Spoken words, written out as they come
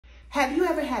Have you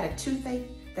ever had a toothache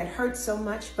that hurts so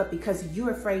much, but because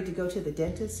you're afraid to go to the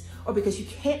dentist, or because you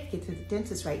can't get to the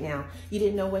dentist right now, you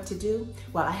didn't know what to do?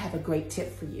 Well, I have a great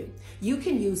tip for you. You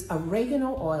can use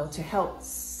oregano oil to help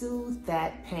soothe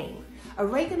that pain.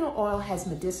 Oregano oil has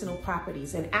medicinal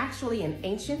properties, and actually in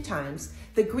ancient times,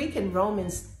 the Greek and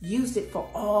Romans used it for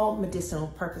all medicinal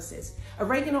purposes.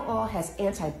 Oregano oil has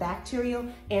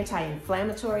antibacterial,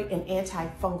 anti-inflammatory, and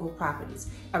anti-fungal properties.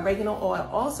 Oregano oil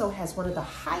also has one of the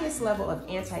highest level of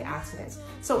antioxidants,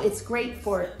 so it's great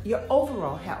for your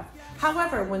overall health.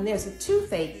 However, when there's a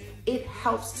toothache, it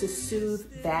helps to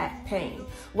soothe that pain.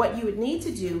 What you would need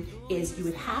to do is you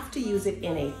would have to use it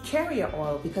in a carrier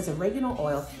oil, because oregano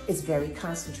oil is very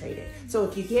concentrated. So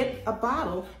if you get a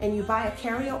bottle and you buy a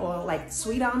carrier oil like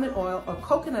sweet almond oil or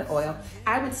coconut oil,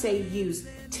 I would say use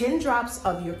 10 drops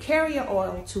of your carrier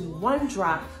oil to 1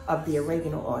 drop of the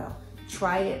oregano oil.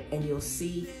 Try it and you'll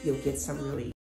see you'll get some relief.